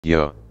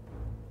Yo.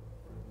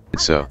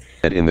 So,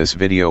 that in this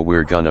video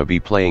we're gonna be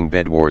playing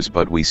BedWars,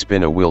 but we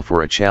spin a wheel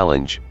for a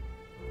challenge.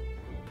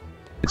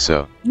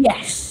 So.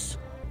 Yes.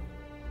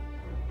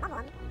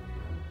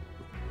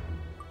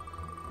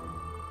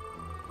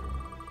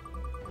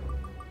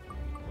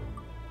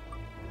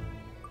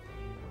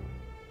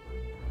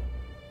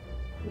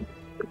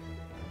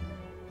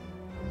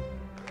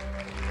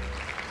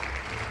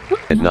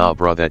 Nah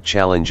bro, that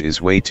challenge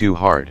is way too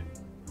hard.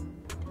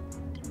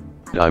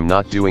 I'm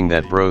not doing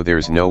that bro,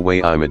 there's no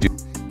way I'm a do.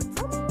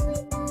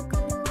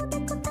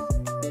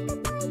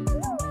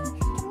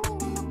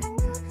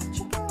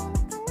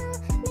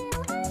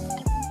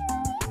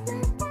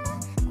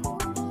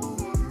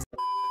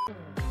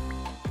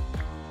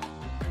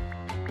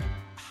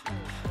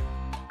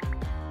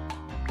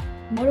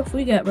 What if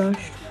we get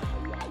rushed?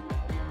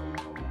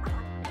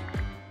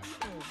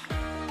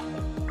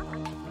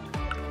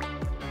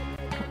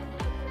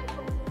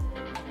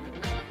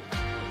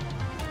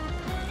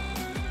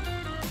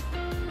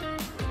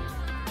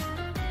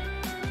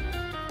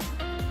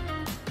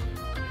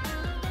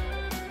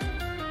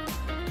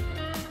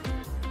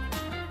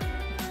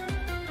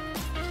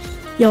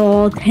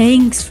 Yo,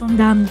 thanks from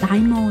them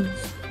diamonds.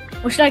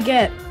 What should I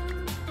get?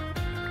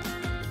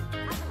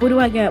 What do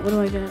I get? What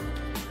do I get?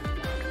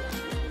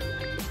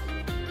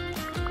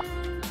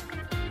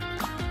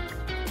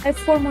 I have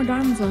 4 more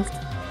diamonds left.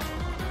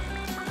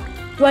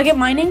 Do I get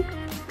mining?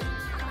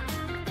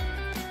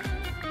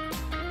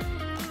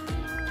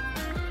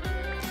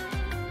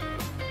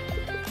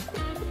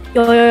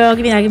 Yo,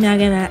 give me that, give me that,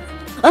 give me that.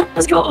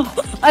 Let's go.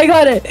 I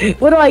got it.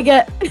 What do I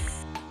get?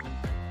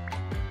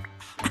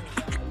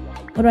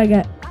 What do I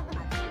get?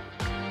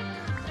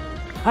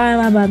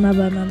 Alright, my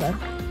bad.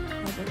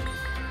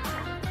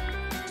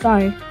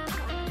 Sorry.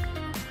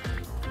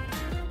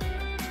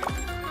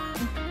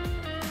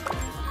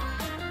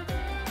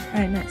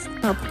 Alright, nice.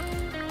 Oh.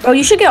 Oh,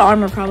 you should get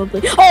armor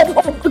probably.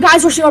 Oh, a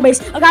guy's rushing our base.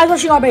 A guy's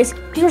rushing our base.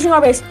 He's rushing our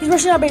base. He's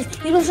rushing our base.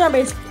 He's rushing our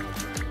base.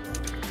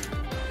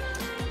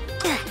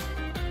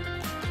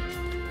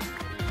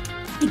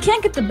 He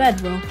can't get to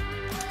bed, bro.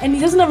 And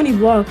he doesn't have any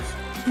blocks.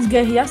 He's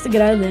good. He has to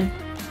get out of there.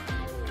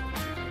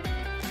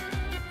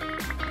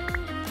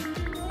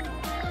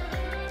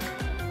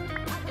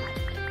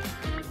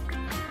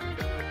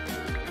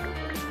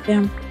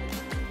 Damn.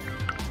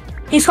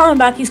 He's coming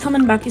back. He's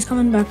coming back. He's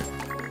coming back.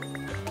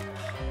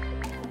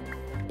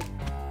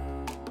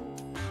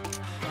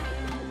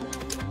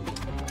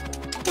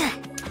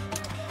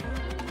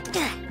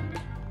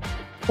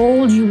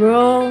 Told you,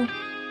 bro.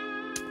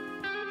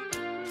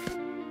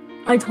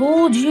 I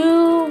told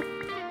you.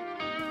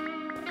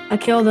 I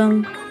killed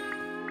him.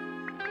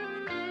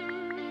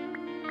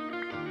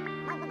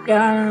 Get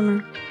iron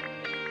armor.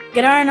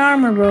 Get iron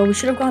armor, bro. We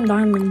should have gone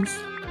diamonds.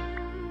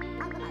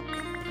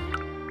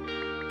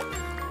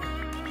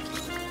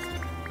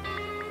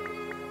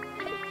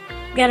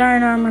 Get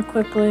iron armor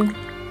quickly.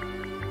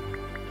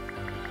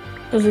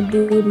 Because a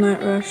dude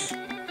might rush.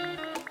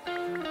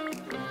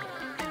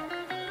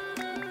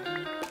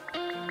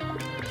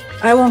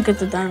 I won't get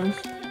the diamonds.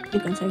 You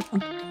can take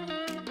them.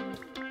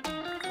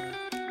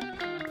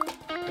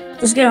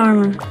 Just get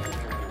armor.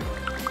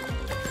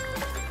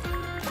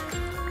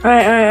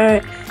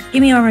 Alright.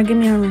 Give me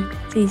armor,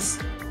 please.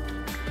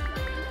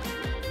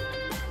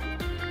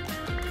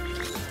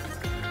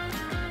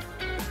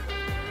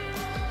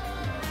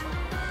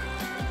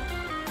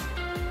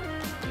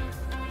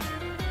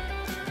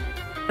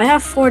 I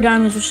have 4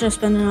 diamonds, which should I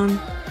spend it on?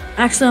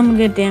 Actually, I'm gonna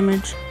get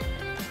damage.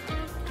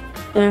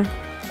 There.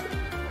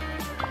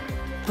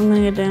 I'm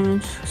gonna get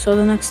damage. So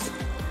the next...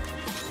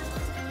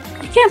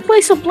 I can't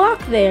place a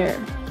block there.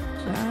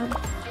 Sad.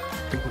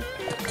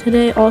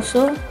 Today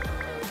also.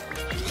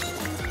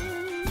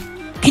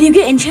 Can you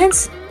get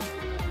enchants?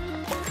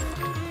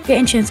 Get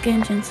enchants.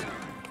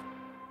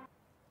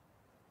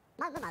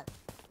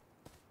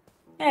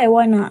 Hey,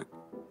 why not?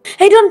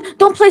 Hey,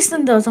 don't place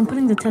them those. I'm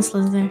putting the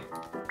Teslas there.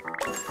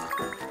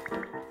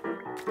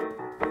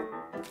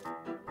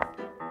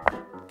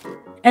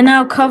 And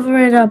now cover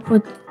it up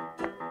with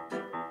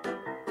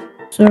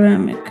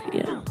ceramic,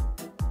 yeah.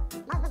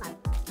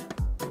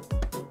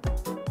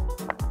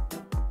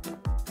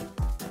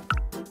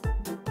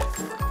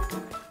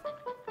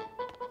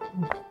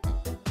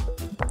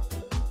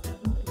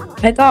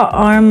 I got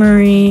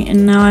armory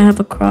and now I have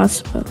a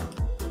crossbow.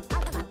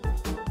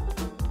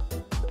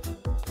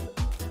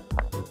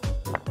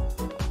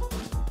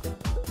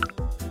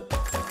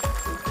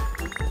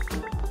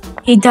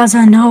 He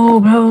doesn't know,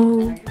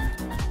 bro.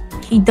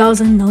 He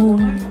doesn't know.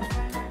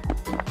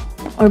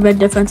 Our bed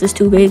defense is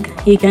too big.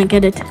 He can't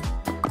get it.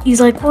 He's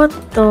like, what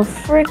the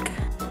frick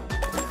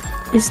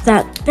is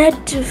that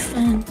bed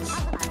defense?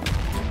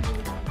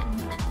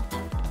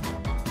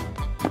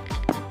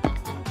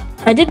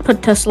 I did put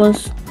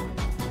Teslas.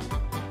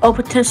 Oh,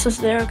 put Teslas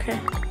there, okay.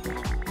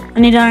 I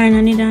need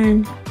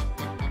iron.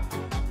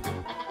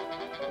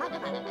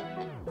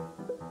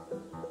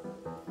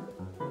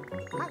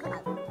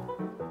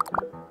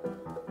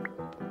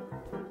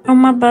 Oh,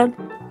 my bad.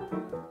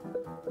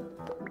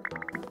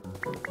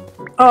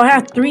 Oh, I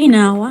have 3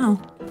 now. Wow.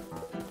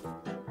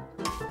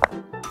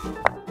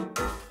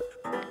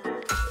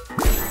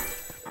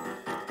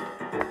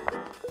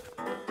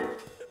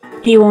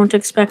 He won't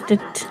expect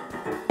it.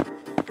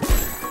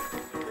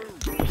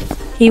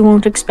 He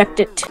won't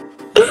expect it.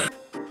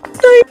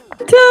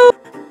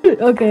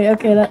 Okay,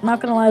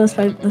 not gonna lie, that's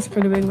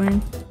pretty big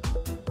rain.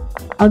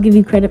 I'll give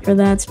you credit for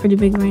that. It's pretty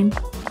big rain.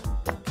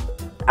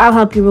 I'll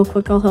help you real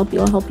quick. I'll help you.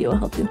 No, I'll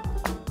help you.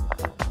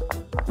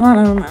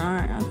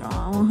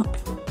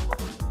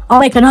 I'll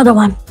make another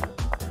one.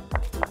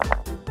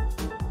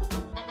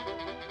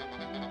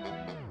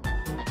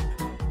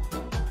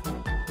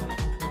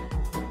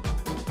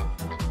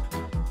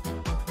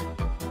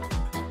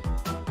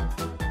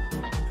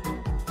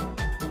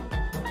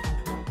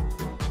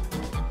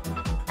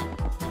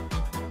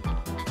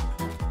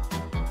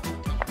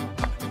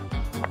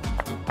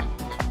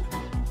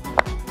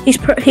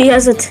 He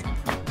has it.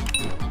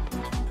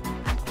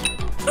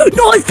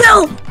 No, I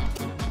fell!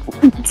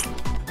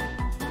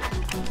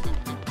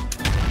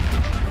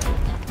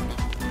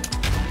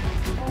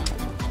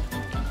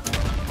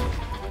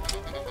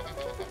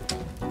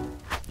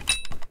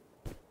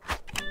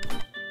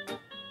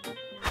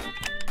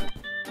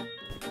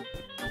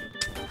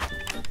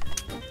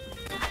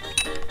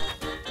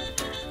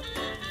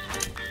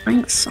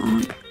 Prank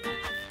song.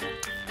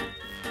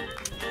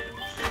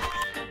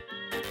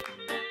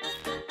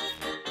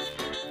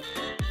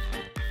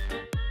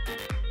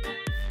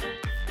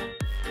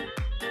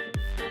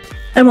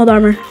 Emerald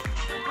armor.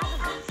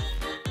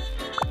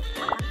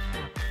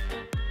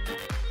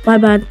 My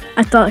bad.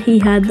 I thought he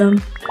had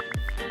them.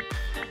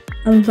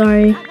 I'm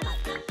sorry.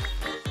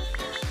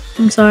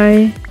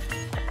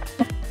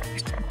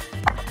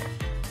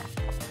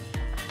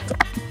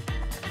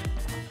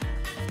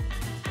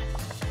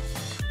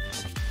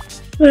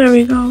 There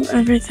we go.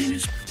 Everything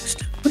is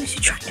fixed. What is he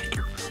trying to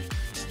do?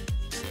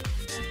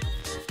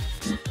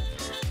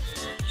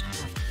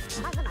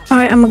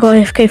 Alright, I'm gonna go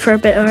AFK for a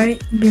bit,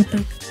 alright? Be right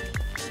back.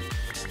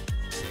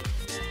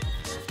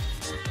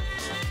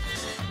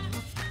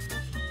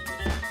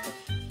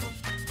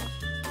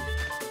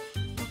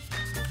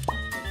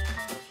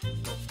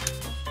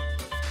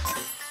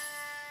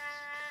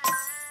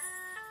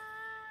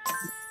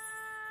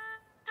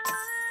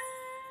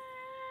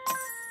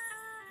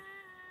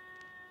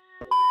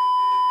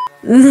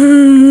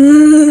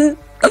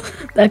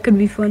 That could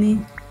be funny.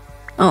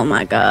 Oh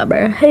my god,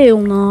 bro. Hell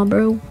no,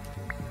 bro.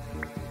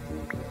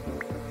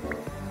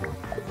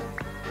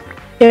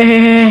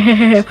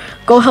 Here.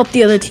 Go help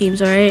the other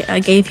teams, alright? I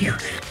gave you.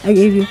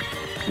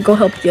 Go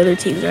help the other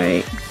teams,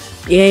 alright?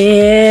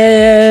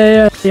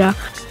 Yeah.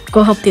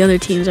 Go help the other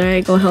teams,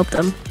 alright? Go help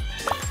them.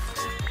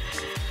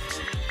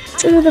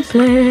 To the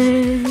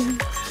place.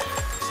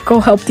 Go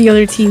help the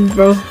other teams,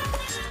 bro.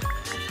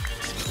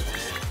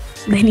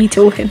 They need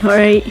to win,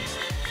 alright?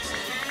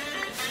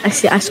 I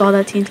saw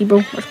that TNT,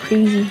 bro. That's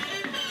crazy.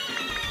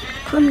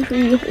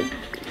 Country.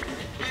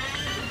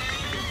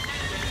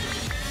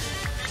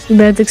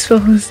 Bed's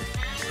exposed.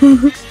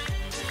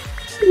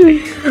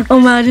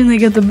 Imagine they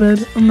get the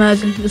bed.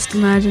 Just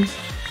imagine.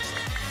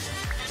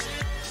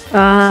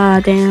 Ah,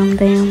 damn.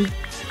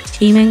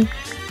 Teaming.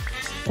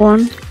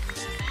 1.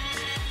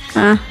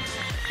 There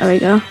we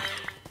go.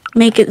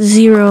 Make it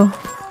 0.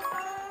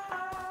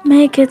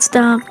 Make it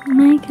stop.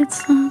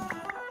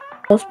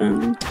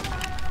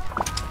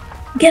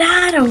 Get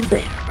out of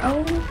there,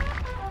 bro.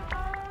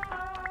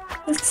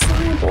 It's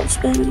fireball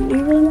spinning. Do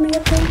you really want to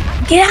get there?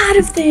 Get out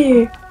of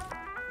there.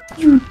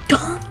 You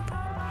dumb.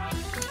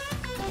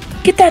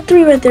 Get that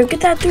 3 right there.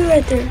 Get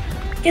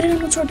it in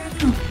the sword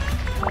now.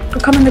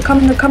 They're coming to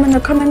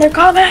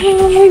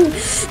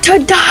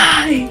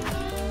die.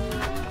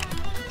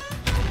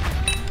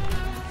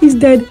 He's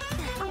dead.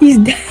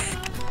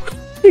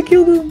 I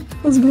killed him.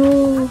 Let's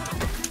go.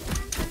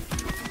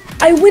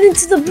 I went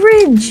into the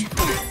bridge.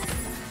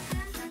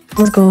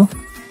 Let's go.